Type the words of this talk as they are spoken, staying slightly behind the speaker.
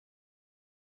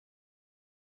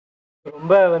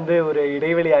ரொம்ப வந்து ஒரு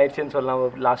இடைவெளி ஆயிடுச்சுன்னு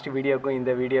சொல்லலாம் லாஸ்ட் வீடியோக்கும்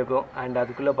இந்த வீடியோக்கும். அண்ட்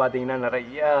அதுக்குள்ளே பார்த்தீங்கன்னா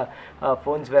நிறையா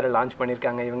ஃபோன்ஸ் வேறு லான்ச்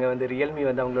பண்ணியிருக்காங்க. இவங்க வந்து ரியல்மி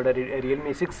வந்து அவங்களோட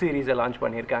ரியல்மி 6 சீரீஸை லான்ச்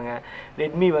பண்ணியிருக்காங்க.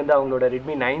 ரெட்மி வந்து அவங்களோட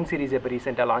ரெட்மி 9 சீரீஸை இப்போ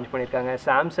ரீசெண்டாக லான்ச் பண்ணியிருக்காங்க.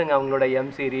 சாம்சங் அவங்களோட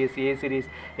எம் சீரீஸ், ஏ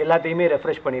சீரீஸ் எல்லாத்தையுமே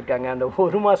ரெஃப்ரெஷ் பண்ணியிருக்காங்க. அந்த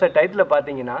ஒரு மாத டயத்தில்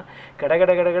பார்த்தீங்கன்னா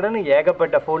கடன்னு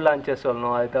ஏகப்பட்ட ஃபோன் லான்ச்சஸ்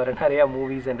சொல்லணும். அது தவிர நிறையா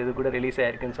மூவிஸ் அண்ட் இது கூட ரிலீஸ்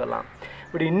ஆகிருக்குன்னு சொல்லலாம்.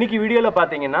 பட் இன்றைக்கி வீடியோவில்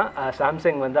பார்த்தீங்கன்னா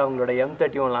சாம்சங் வந்து அவங்களோட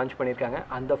M31 லான்ச் பண்ணியிருக்காங்க.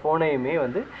 அந்த ஃபோனையுமே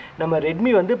வந்து நம்ம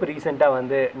ரெட்மி வந்து இப்போ ரீசெண்டாக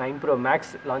வந்து 9 Pro Max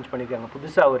லான்ச் பண்ணியிருக்காங்க.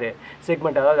 புதுசாக ஒரு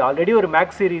செக்மெண்ட், அதாவது ஆல்ரெடி ஒரு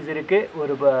மேக்ஸ் சீரீஸ் இருக்குது,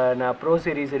 ஒரு ப்ரோ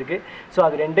சீரீஸ் இருக்குது. ஸோ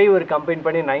அது ரெண்டையும் ஒரு கம்பைன்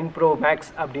பண்ணி 9 Pro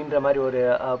Max அப்படின்ற மாதிரி ஒரு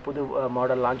புது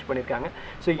மாடல் லான்ச் பண்ணியிருக்காங்க.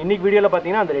 ஸோ இன்றைக்கி வீடியோவில்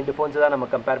பார்த்தீங்கன்னா அந்த ரெண்டு ஃபோன்ஸை தான் நம்ம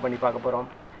கம்பேர் பண்ணி பார்க்க போகிறோம்.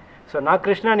 ஸோ நான்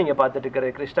கிருஷ்ணா, நீங்கள் பார்த்துட்டு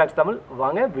இருக்கிறது கிருஷ்டாக்ஸ் தமிழ்.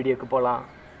 வாங்க வீடியோக்கு போகலாம்.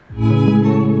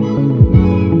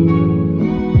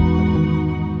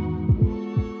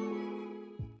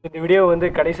 இந்த வீடியோ வந்து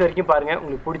கடைசி வரைக்கும் பாருங்கள்.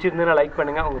 உங்களுக்கு பிடிச்சிருந்ததுன்னா லைக்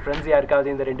பண்ணுங்கள். உங்கள் ஃப்ரெண்ட்ஸ் யாருக்காவது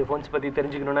இந்த ரெண்டு ஃபோன்ஸ் பற்றி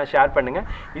தெரிஞ்சுக்கணுன்னா ஷேர் பண்ணுங்கள்.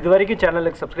 இது வரைக்கும்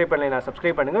சேனலுக்கு சப்ஸ்கிரைப் பண்ணலைன்னா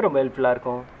சப்ஸ்கிரைப் பண்ணுங்கள், ரொம்ப ஹெல்ப்ஃபுல்லாக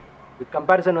இருக்கும்.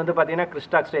 கம்பேரிசன் வந்து பார்த்தீங்கன்னா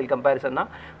கிறிஸ்டாக் ஸ்டைல் கம்பேரிசன்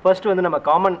தான். ஃபர்ஸ்ட் வந்து நம்ம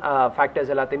காமன்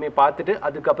ஃபேக்டர்ஸ் எல்லாத்தையுமே பார்த்துட்டு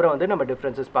அதுக்கப்புறம் வந்து நம்ம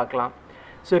டிஃப்ரென்சஸ் பார்க்கலாம்.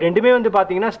 ஸோ ரெண்டுமே வந்து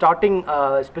பார்த்தீங்கன்னா ஸ்டார்டிங்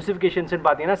ஸ்பெசிஃபிகேஷன்ஸ்னு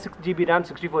பார்த்தீங்கன்னா 6GB RAM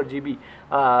 64GB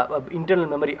internal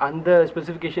memory, அந்த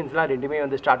ஸ்பெசிஃபிகேஷன்ஸ்லாம் ரெண்டுமே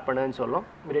வந்து ஸ்டார்ட் பண்ணுன்னு சொல்லணும்.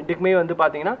 ரெண்டுக்குமே வந்து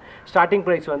பார்த்தீங்கன்னா ஸ்டார்டிங்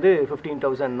ப்ரைஸ் வந்து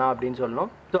 15,000 தான் அப்படின்னு சொல்லணும்.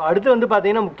 ஸோ அடுத்து வந்து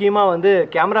பார்த்தீங்கன்னா முக்கியமாக வந்து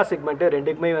கேமரா செக்மெண்ட்டு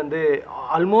ரெண்டுக்குமே வந்து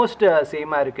ஆல்மோஸ்ட்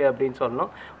சேமாக இருக்குது அப்படின்னு சொல்லணும்.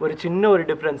 ஒரு சின்ன ஒரு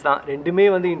டிஃப்ரென்ஸ் தான். ரெண்டுமே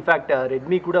வந்து இன்ஃபேக்ட்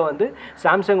ரெட்மி கூட வந்து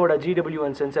சாம்சங்கோட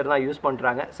GW1 சென்சர் தான் யூஸ்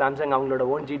பண்ணுறாங்க. சாம்சங் அவங்களோட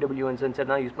ஓன் GW1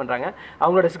 சென்சர் தான் யூஸ் பண்ணுறாங்க.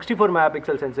 அவங்களோட 64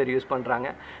 மெகாபிக்சல் சென்சர் யூஸ் பண்ணுறாங்க.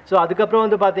 ஸோ அதுக்கப்புறம்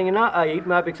வந்து பார்த்தீங்கன்னா 8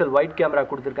 மெகாபிக்சல் ஒயிட் கேமரா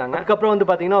கொடுத்துருக்காங்க. அதுக்கப்புறம் வந்து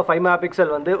பார்த்தீங்கன்னா 5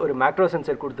 மெகாபிக்சல் வந்து ஒரு மேக்ரோ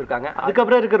சென்சர் கொடுத்துருக்காங்க.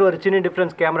 அதுக்கப்புறம் இருக்கிற ஒரு சின்ன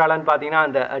டிஃப்ரென்ஸ் கேமராலான்னு பார்த்தீங்கன்னா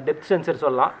அந்த டெப்த் சென்சர்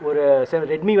சொல்லலாம். ஒரு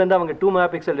ரெட்மி வந்து அவங்க 2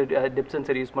 மெகாபிக்சல் டெப்த்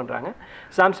சென்சர் யூஸ் பண்ணுறாங்க.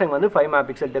 சாம்சங் வந்து 5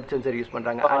 மெகாபிக்சல் டெப்த் சென்சர் யூஸ்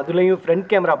பண்ணுறாங்க. அதுலேயும் ஃப்ரண்ட்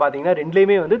கேமரா பார்த்தீங்கன்னா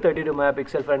ரெண்டுலேயுமே வந்து 32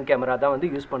 மெகாபிக்சல் ஃப்ரண்ட் கேமரா தான் வந்து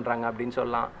யூஸ் பண்ணுறாங்க அப்படின்னு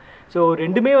சொல்லலாம். ஸோ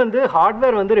ரெண்டுமே வந்து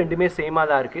ஹார்ட்வேர் வந்து ரெண்டுமே சேமாக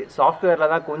தான் இருக்குது.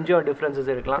 சாஃப்ட்வேரில் தான் கொஞ்சம் டிஃப்ரென்சஸ்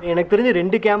இருக்கலாம். எனக்கு தெரிஞ்சு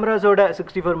ரெண்டு கேமராஸோட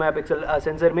 64 மெகாபிக்சல்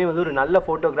சென்சருமே வந்து ஒரு நல்ல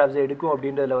ஃபோட்டோகிராஃப்ஸ் எடுக்கும்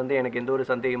அப்படின்றதுல வந்து எனக்கு எந்த ஒரு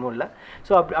சந்தேகமும் இல்லை.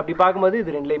 ஸோ அப்படி பார்க்கும்போது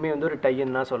இது ரெண்டுலேயுமே வந்து ஒரு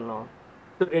டைன்னு தான் சொல்லணும்.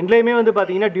 ஸோ ரெண்டுலேயுமே வந்து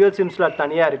பார்த்தீங்கன்னா டியூவல் சிம் ஸ்லாட்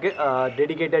தனியாக இருக்குது.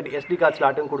 டெடிகேட்டட் SD கார்டு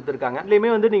ஸ்லாட்டும் கொடுத்துருக்காங்க.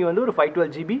 இதுலேயுமே வந்து நீங்கள் வந்து ஒரு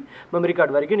 512GB மெமரி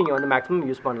கார்டு வரைக்கும் நீங்கள் வந்து மேக்ஸிமம்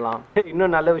யூஸ் பண்ணலாம்.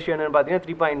 இன்னும் நல்ல விஷயம் என்னென்னு பார்த்தீங்கன்னா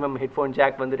 3.1 ஹெட்ஃபோன்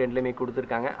ஜாக் வந்து ரெண்டுலேயுமே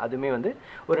கொடுத்துருக்காங்க. அதுவுமே வந்து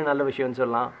ஒரு நல்ல விஷயம்னு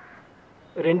சொல்லலாம்.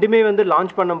 ரெண்டுமே வந்து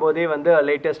லான்ச் பண்ணும்போதே வந்து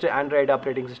லேட்டஸ்ட் ஆண்ட்ராய்டு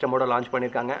ஆப்ரேட்டிங் சிஸ்டமோட லான்ச்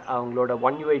பண்ணியிருக்காங்க. அவங்களோட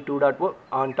One UI 2.0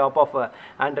 on top of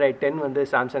Android 10 வந்து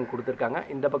சாம்சங் கொடுத்துருக்காங்க.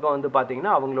 இந்த பக்கம் வந்து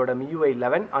பார்த்தீங்கன்னா அவங்களோட MIUI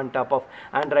 11 on top of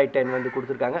Android 10 வந்து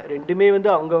கொடுத்துருக்காங்க. ரெண்டுமே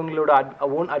வந்து அவங்களோட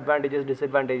ஓன் அட்வான்டேஜஸ்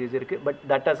டிஸ்அட்வான்டேஜஸ் இருக்குது. பட்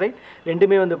தட் அசைட்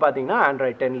ரெண்டுமே வந்து பார்த்தீங்கன்னா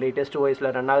ஆண்ட்ராய்டு 10 லேட்டஸ்ட்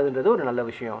OSல ரன் ஆகுதுன்றது ஒரு நல்ல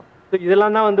விஷயம். ஸோ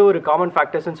இதெல்லாம் தான் வந்து ஒரு காமன்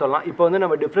ஃபேக்டர்ஸ்னு சொல்லலாம். இப்போ வந்து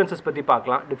நம்ம டிஃப்ரென்சஸ் பற்றி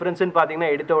பார்க்கலாம். டிஃப்ரென்ஸ்னு பார்த்தீங்கன்னா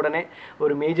எடுத்த உடனே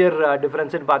ஒரு மேஜர்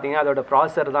டிஃப்ரென்ஸ்னு பார்த்தீங்கன்னா அதோட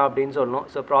ப்ராசஸர் தான் அப்படின்னு சொல்லணும்.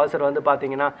 ஸோ ப்ராசஸர் வந்து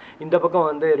பார்த்தீங்கன்னா இந்த பக்கம்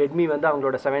வந்து ரெட்மி வந்து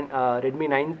அவங்களோட ரெட்மி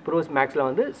 9 Pro Maxல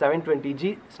வந்து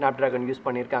 720G ஸ்னாப்ட்ராகன் யூஸ்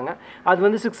பண்ணியிருக்காங்க. அது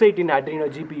வந்து 618 Adreno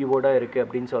GPUவோட இருக்குது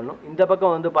அப்படின்னு சொல்லணும். இந்த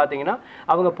பக்கம் வந்து பார்த்தீங்கன்னா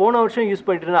அவங்க போன வருஷம் யூஸ்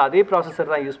பண்ணிட்டு இருந்த அதே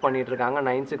ப்ராசஸர் தான் யூஸ் பண்ணிட்டு இருக்காங்க.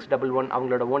 9611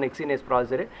 அவங்களோட ஓன் Exynos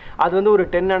ப்ராசஸர். அது வந்து ஒரு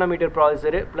 10 nanometer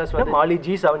ப்ராசஸர் ப்ளஸ் வந்து Mali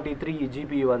G73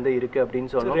 GPU வந்து இருக்குது அப்படின்னு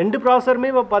சொல்லணும். ரெண்டு ப்ராசஸருமே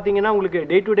பார்த்தீங்கன்னா உங்களுக்கு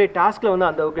டே டு டே டாஸ்கில் வந்து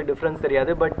அந்த அளவுக்கு டிஃப்ரென்ஸ்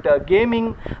தெரியாது. பட் கேமிங்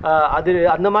அது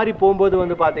அந்த மாதிரி போகும்போது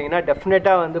வந்து பார்த்தீங்கன்னா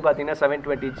டெஃபினட்டாக வந்து பார்த்தீங்கன்னா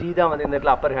 720G தான் வந்து இந்த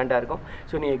இடத்துல அப்பர் ஹேண்டாக இருக்கும்.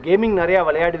 ஸோ நீங்கள் கேமிங் நிறையா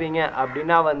விளையாடுவீங்க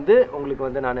அப்படின்னா வந்து உங்களுக்கு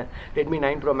வந்து நான் ரெட்மி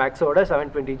 9 Pro Maxோட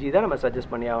 720G தான் நம்ம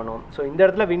சஜஸ்ட் பண்ணி ஆகணும். ஸோ இந்த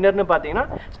இடத்துல வின்னர்னு பார்த்தீங்கன்னா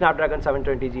ஸ்னாப்ட்ராகன்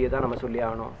 720G தான் நம்ம சொல்லி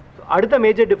ஆகணும். அடுத்த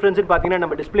மேஜர் டிஃப்ரென்ஸ்னு பார்த்தீங்கன்னா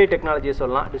நம்ம டிஸ்பிளே டெக்னாலஜியை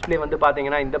சொல்லலாம். டிஸ்பிளே வந்து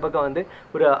பார்த்தீங்கன்னா இந்த பக்கம் வந்து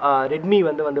ஒரு ரெட்மி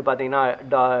வந்து பார்த்தீங்கன்னா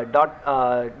டாட்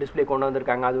டிஸ்பிளே கொண்டு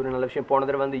வந்திருக்காங்க. அது ஒரு நல்ல விஷயம். போன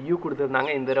தடவை வந்து யூ கொடுத்துருந்தாங்க.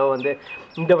 இந்த தடவை வந்து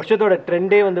இந்த வருஷத்தோட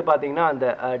ட்ரெண்டே வந்து பார்த்தீங்கன்னா அந்த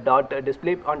dot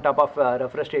display on top of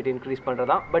refresh rate increase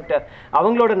பண்ணுறதான். But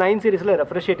அவங்களோட 9 சீரிஸில்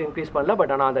ரெஃப்ரெஷ் ரேட் இன்க்ரீஸ் பண்ணல.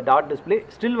 பட் ஆனால் அந்த டாட் டிஸ்பிளே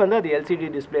ஸ்டில் வந்து அது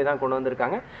LCD டிஸ்பிளே தான் கொண்டு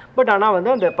வந்திருக்காங்க. பட் ஆனால்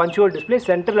வந்து அந்த பஞ்சுவல் டிஸ்பிளே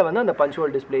சென்டரில் வந்து அந்த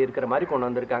பஞ்சுவல் டிஸ்பிளே இருக்கிற மாதிரி கொண்டு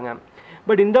வந்திருக்காங்க.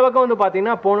 பட் இந்த பக்கம் வந்து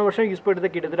பார்த்தீங்கன்னா போன வருஷம் யூஸ் பண்ணுறது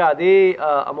கிட்டத்தட்ட அதே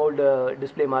அமௌல்டு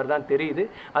டிஸ்பிளே மாதிரி தான் தெரியுது.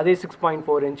 அதே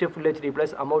 6.4 inch Full HD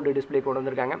plus AMOLED display கொண்டு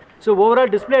வந்திருக்காங்க. ஸோ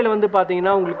ஓவரால் டிஸ்பிளேல வந்து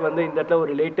பார்த்தீங்கன்னா உங்களுக்கு வந்து இந்த இடத்துல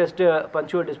ஒரு லேட்டஸ்ட்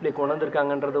பஞ்சுவல் டிஸ்பிளே கொண்டு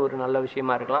வந்திருக்காங்கன்றது ஒரு நல்ல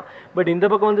விஷயமா இருக்கலாம். பட் இந்த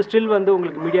பக்கம் வந்து ஸ்டில் வந்து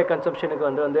உங்களுக்கு மீடியா கன்சப்ஷனுக்கு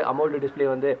வந்து அமௌல்டு டிஸ்பிளே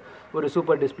வந்து ஒரு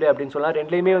சூப்பர் டிஸ்பிளே அப்படின்னு சொல்லலாம்.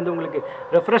 ரெண்டுலேயுமே வந்து உங்களுக்கு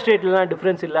ரெஃப்ரெஷ் ரேட்லாம்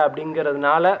டிஃப்ரென்ஸ் இல்லை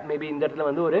அப்படிங்கிறதுனால மேபி இந்த இடத்துல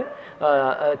வந்து ஒரு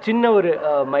சின்ன ஒரு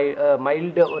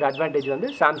மைல்டு ஒரு அட்வான்டேஜ் வந்து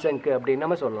சாம்சங்க்கு அப்படின்னு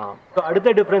நம்ம சொல்லலாம். ஸோ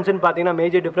அடுத்த டிஃப்ரென்ஸ்னு பார்த்தீங்கன்னா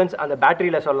மேஜர் டிஃப்ரென்ஸ் அந்த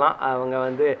பேட்டரியில் சொல்லலாம். சொல்லலாம். அவங்க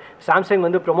வந்து சாம்சங்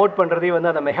வந்து ப்ரொமோட் பண்ணுறதே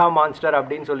வந்து அந்த மெகா மான்ஸ்டர்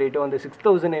அப்படின்னு சொல்லிட்டு வந்து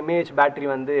 6000 mAh பேட்டரி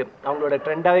வந்து அவங்களோட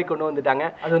ட்ரெண்டாகவே கொண்டு வந்துட்டாங்க.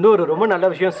 அது வந்து ஒரு ரொம்ப நல்ல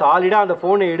விஷயம். சாலிடாக அந்த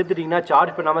ஃபோனை எடுத்துட்டிங்கன்னா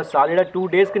சார்ஜ் பண்ணாமல் சாலிடாக 2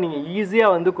 டேஸ்க்கு நீங்கள்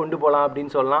ஈஸியாக வந்து கொண்டு போகலாம்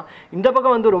அப்படின்னு சொல்லலாம். இந்த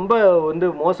பக்கம் வந்து ரொம்ப வந்து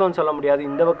மோசம்னு சொல்ல முடியாது.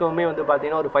 இந்த பக்கமே வந்து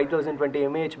பார்த்தீங்கன்னா ஒரு 5020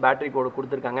 mAh பேட்டரி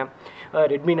கொடுத்துருக்காங்க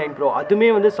ரெட்மி 9 ப்ரோ. அதுவுமே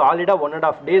வந்து சாலிடாக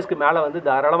 1.5 டேஸ்க்கு மேலே வந்து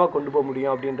தாராளமாக கொண்டு போக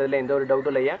முடியும் அப்படின்றதுல எந்த ஒரு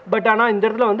டவுட்டும் இல்லையா. பட் ஆனால் இந்த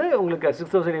இடத்துல வந்து உங்களுக்கு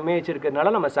 6000 mAh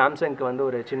இருக்கிறதுனால நம்ம சாம்சங்க்கு வந்து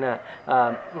ஒரு சின்ன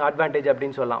அட்வான்டேஜ்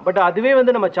அப்படின்னு சொல்லலாம். பட் அதுவே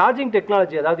வந்து நம்ம சார்ஜிங்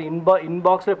டெக்னாலஜி, அதாவது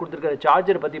இன்பாக்ஸில் கொடுத்துருக்கிற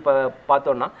சார்ஜர் பற்றி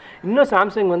பார்த்தோம்னா இன்னும்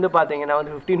சாம்சங் வந்து பார்த்தீங்கன்னா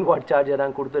வந்து 15 வாட் சார்ஜர்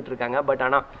தான் கொடுத்துட்ருக்காங்க. பட்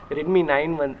ஆனால் ரெட்மி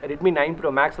 9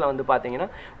 ப்ரோ மேக்ஸில் வந்து பார்த்தீங்கன்னா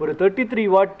ஒரு 33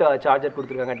 வாட் சார்ஜர்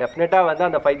கொடுத்துருக்காங்க. டெஃபினட்டாக வந்து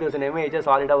அந்த 5000 mAh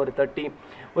சாலிடாக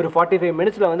ஒரு 45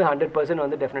 மினிட்ஸில் வந்து 100%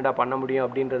 வந்து டெஃபினட்டாக பண்ண முடியும்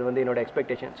அப்படின்றது வந்து என்னோட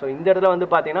எக்ஸ்பெக்டேஷன். ஸோ இந்த இடத்துல வந்து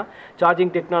பார்த்தீங்கன்னா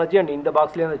சார்ஜிங் டெக்னாலஜி அண்ட் இந்த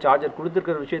பாக்ஸ்லேயே அந்த சார்ஜர்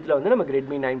கொடுத்துருக்கிற விஷயத்தில் வந்து நமக்கு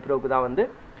ரெட்மி 9 ப்ரோக்கு தான் வந்து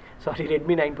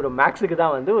ரெட்மி 9 ப்ரோ மேக்ஸுக்கு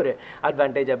தான் வந்து ஒரு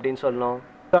அட்வான்டேஜ் அப்படின்னு சொல்லணும்.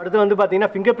 அடுத்து வந்து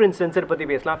பார்த்தீங்கன்னா ஃபிங்கர் பிரிண்ட் சென்சர் பற்றி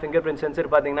பேசலாம். ஃபிங்கர் பிரிண்ட் சென்சர்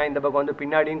பார்த்தீங்கன்னா இந்த பக்கம் வந்து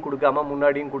பின்னாடியும் கொடுக்காம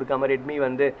முன்னாடியும் கொடுக்காம ரெட்மி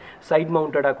வந்து சைட்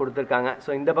மவுண்டடாக கொடுத்துருக்காங்க. ஸோ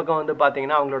இந்த பக்கம் வந்து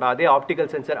பார்த்தீங்கன்னா அவங்களோட அதே ஆப்டிக்கல்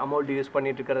சென்சர் அமௌல்ட் யூஸ்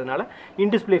பண்ணிட்டு இருக்கிறதுனால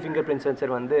in display finger print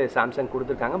sensor வந்து சாம்சங்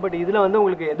கொடுத்துருக்காங்க. பட் இதில் வந்து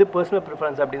உங்களுக்கு எது பர்சனல்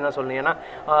ப்ரிஃபரன்ஸ் அப்படின்னு தான் சொல்லணும். ஏன்னா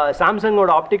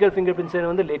சாம்சங்கோட ஆப்டிக்கல் ஃபிங்கர் பிரிண்ட்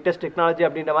சென்சர் வந்து லேட்டஸ்ட் டெக்னாலஜி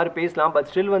அப்படின்ற மாதிரி பேசலாம்.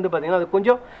 பட் ஸ்டில் வந்து பார்த்தீங்கன்னா அது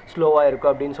கொஞ்சம் ஸ்லோவாக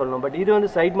இருக்கும் அப்படின்னு சொல்லணும். பட் இது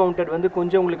வந்து சைட் மவுண்டட் வந்து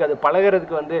கொஞ்சம் உங்களுக்கு அது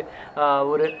பழகிறதுக்கு வந்து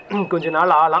ஒரு கொஞ்சம்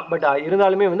நாள் ஆகலாம். பட்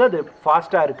இருந்தாலுமே வந்து அது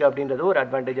ஃபாஸ்ட்டாக இருக்குது அப்படின்றது ஒரு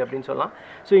அட்வான்டேஜ் அப்படின்னு சொல்லலாம்.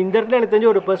 ஸோ இந்த இடத்துல எனக்கு தெரிஞ்ச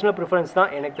ஒரு பர்சனல் ப்ரிஃபரன்ஸ்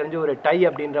தான், எனக்கு தெரிஞ்ச ஒரு டை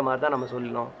அப்படின்ற மாதிரி தான் நம்ம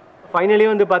சொல்லணும். ஃபைனலி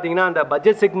வந்து பார்த்தீங்கன்னா அந்த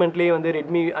பட்ஜெட் செக்மெண்ட்லேயே வந்து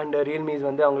ரெட்மி அண்ட் ரியல்மிஸ்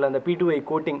வந்து அவங்கள அந்த P2i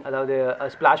கோட்டிங், அதாவது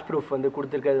ஸ்பிளாஷ் ப்ரூஃப் வந்து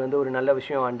கொடுத்துருக்கிறது வந்து ஒரு நல்ல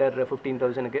விஷயம் அண்டர்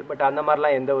 15,000க்கு. பட் அந்த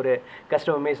மாதிரிலாம் எந்த ஒரு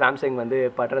கஸ்டமருமே சாம்சங் வந்து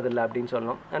படுறதில்லை அப்படின்னு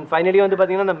சொல்லணும். அண்ட் ஃபைனலி வந்து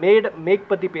பார்த்தீங்கன்னா அந்த மேக்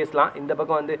பற்றி பேசலாம். இந்த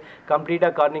பக்கம் வந்து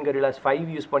கம்ப்ளீட்டாக கார்னிங் கொரில்லாஸ் 5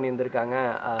 யூஸ் பண்ணியிருந்திருக்காங்க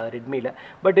ரெட்மியில்.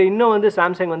 பட் இன்னும் வந்து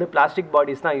சாம்சங் வந்து பிளாஸ்டிக்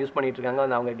பாடிஸ் தான் யூஸ் பண்ணிகிட்ருக்காங்க.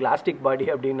 வந்து அவங்க கிளாஸ்டிக் பாடி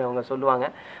அப்படின்னு அவங்க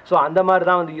சொல்லுவாங்க. ஸோ அந்த மாதிரி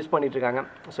தான் வந்து யூஸ் பண்ணிகிட்ருக்காங்க.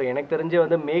 ஸோ எனக்கு தெரிஞ்சு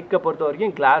வந்து மேக்கை பொறுத்த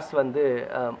வரைக்கும் கிளாஸ் வந்து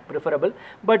ப்ரிஃபரபிள்.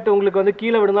 பட் உங்களுக்கு வந்து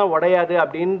கீழே விழுந்தால் உடையாது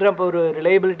அப்படின்ற ஒரு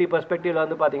ரிலையபிலிட்டி பெர்ஸ்பெக்டிவில்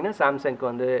வந்து பார்த்தீங்கன்னா சாம்சங்க்கு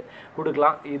வந்து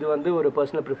கொடுக்கலாம். இது வந்து ஒரு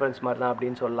பர்சனல் ப்ரிஃபரன்ஸ் மாதிரி தான்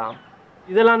அப்படின்னு சொல்லலாம்.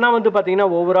 இதெல்லாம் தான் வந்து பார்த்தீங்கன்னா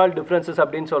ஓவரால் டிஃப்ரென்சஸ்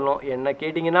அப்படின்னு சொல்லணும். என்ன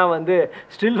கேட்டிங்கன்னா வந்து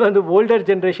ஸ்டில் வந்து ஓல்டர்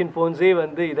ஜென்ரேஷன் ஃபோன்ஸே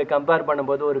வந்து இதை கம்பேர்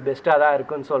பண்ணும்போது ஒரு பெஸ்ட்டாக தான்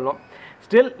இருக்குன்னு சொல்லணும்.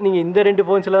 ஸ்டில் நீங்கள் இந்த 2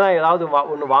 ஃபோன்ஸில் தான் ஏதாவது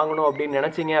ஒன்று வாங்கணும் அப்படின்னு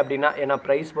நினச்சிங்க அப்படின்னா, ஏன்னா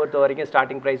ப்ரைஸ் பொறுத்த வரைக்கும்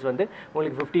ஸ்டார்டிங் ப்ரைஸ் வந்து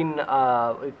உங்களுக்கு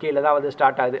 15K தான் வந்து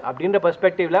ஸ்டார்ட் ஆகுது. அப்படின்ற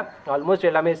பெர்ஸ்பெக்டிவில் ஆல்மோஸ்ட்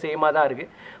எல்லாமே சேமாக தான் இருக்குது.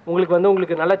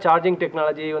 உங்களுக்கு நல்ல சார்ஜிங்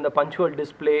டெக்னாலஜி, அந்த பஞ்சுவல்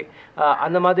டிஸ்பிளே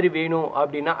அந்த மாதிரி வேணும்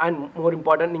அப்படின்னா, அண்ட் மோர்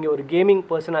இம்பார்ட்டன்ட் நீங்கள் ஒரு கேமிங்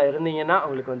பர்சனாக இருந்தீங்கன்னா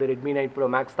உங்களுக்கு வந்து ரெட்மி 9 ப்ரோ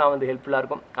மேக்ஸ் தான் வந்து ஹெல்ப்ஃபுல்லாக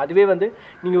இருக்கும். அதுவே வந்து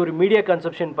நீங்கள் ஒரு மீடியா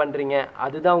கன்சப்ஷன் பண்ணுறீங்க,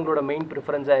 அதுதான் உங்களோட மெயின்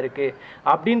ப்ரிஃபரன்ஸாக இருக்குது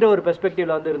அப்படின்ற ஒரு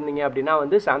பெர்ஸ்பெக்டிவில் வந்து இருந்தீங்க அப்படின்னா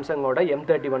வந்து சாம்சங்கோட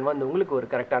M31 வந்து உங்களுக்கு ஒரு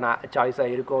கரெக்டான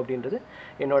சாய்ஸாக இருக்கும் அப்படின்றது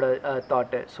என்னோட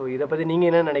தாட்டு. ஸோ இதை பற்றி நீங்கள்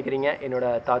என்ன நினைக்கிறீங்க? என்னோட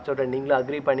தாட்ஸோட நீங்களும்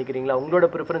அக்ரி பண்ணிக்கிறீங்களா? உங்களோட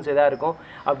ப்ரிஃபரன்ஸ் எதாக இருக்கும்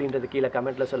அப்படின்றது கீழே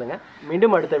கமெண்ட்டில் சொல்லுங்கள்.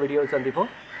 மீண்டும் அடுத்த வீடியோவில்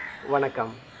சந்திப்போம்.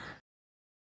 வணக்கம்.